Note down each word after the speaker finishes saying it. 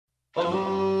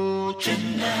Oh,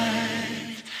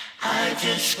 tonight, I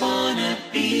just wanna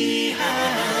be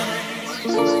high.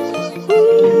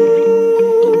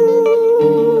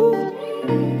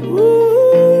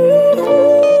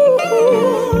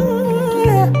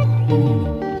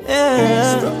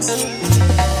 Yeah.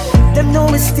 Them know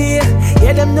we steal,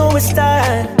 yeah, them know we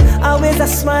style. Always a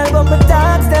smile, but my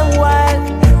dogs them wild.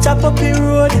 Chop up the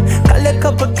road, call a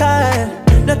couple call.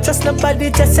 Not trust nobody,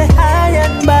 just say hi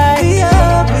and bye. We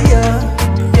are, yeah,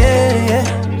 yeah,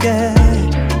 yeah.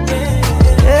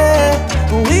 Yeah,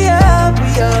 we are,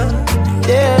 yeah,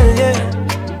 yeah.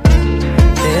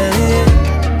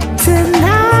 Tonight,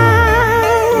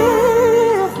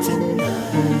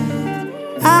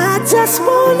 I just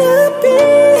wanna be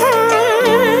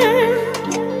high.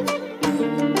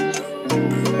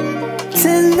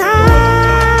 Tonight,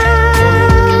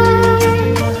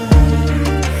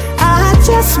 I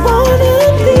just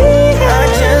wanna be high. I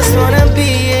just wanna be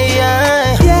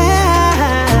high. Yeah.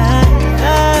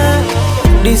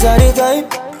 These are the time,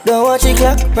 don't watch the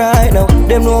clock right now.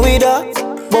 Them know we dark,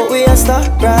 but we are start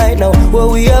right now. Where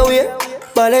we are,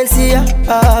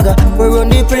 Balenciaga, we run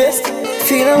the place.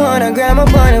 Feeling wanna grab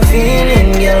up on a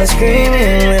feeling, girl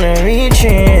screaming when I reach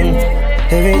in.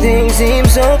 Everything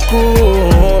seems so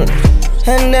cool,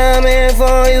 and I'm here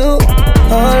for you.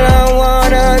 All I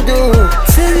wanna do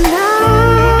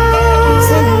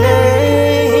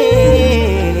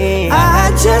Tonight,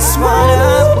 I just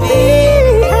wanna be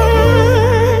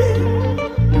high.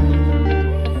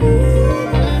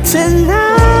 Tonight,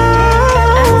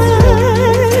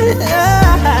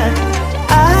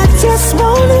 I just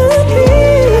wanna be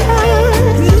high.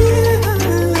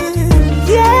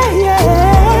 Yeah,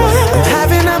 yeah. I'm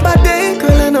having a bad day,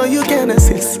 girl, I know you can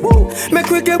assist. Make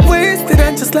we get wasted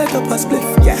and just like up a spliff.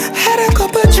 Had a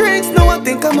couple drinks, now I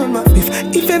think I'm on my fifth.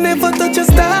 If you never touch a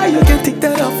star, you can take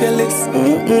that off your list.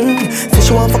 Say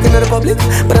she want fucking in the public,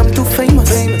 but I'm too famous.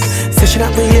 Say she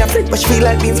not really a freak, but she feel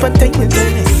like being spontaneous.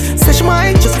 Say she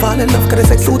might just fall in love, cause it's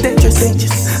like so dangerous.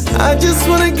 I just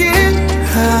wanna get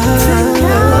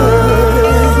high.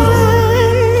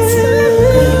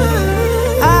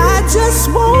 I just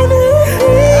wanna be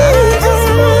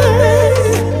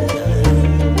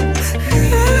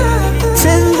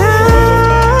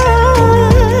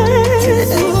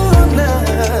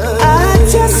I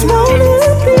just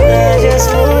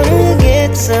wanna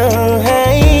get so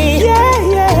high.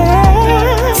 yeah,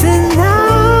 yeah.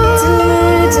 Tonight,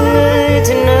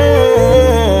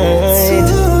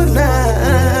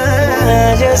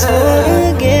 I just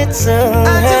wanna get so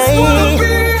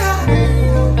high.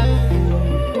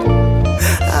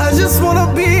 I just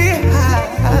wanna be high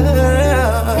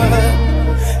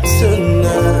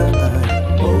tonight.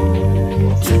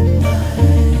 Oh,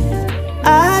 tonight.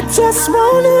 I just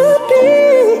wanna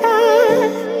be high.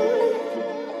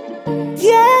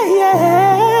 Yeah, yeah.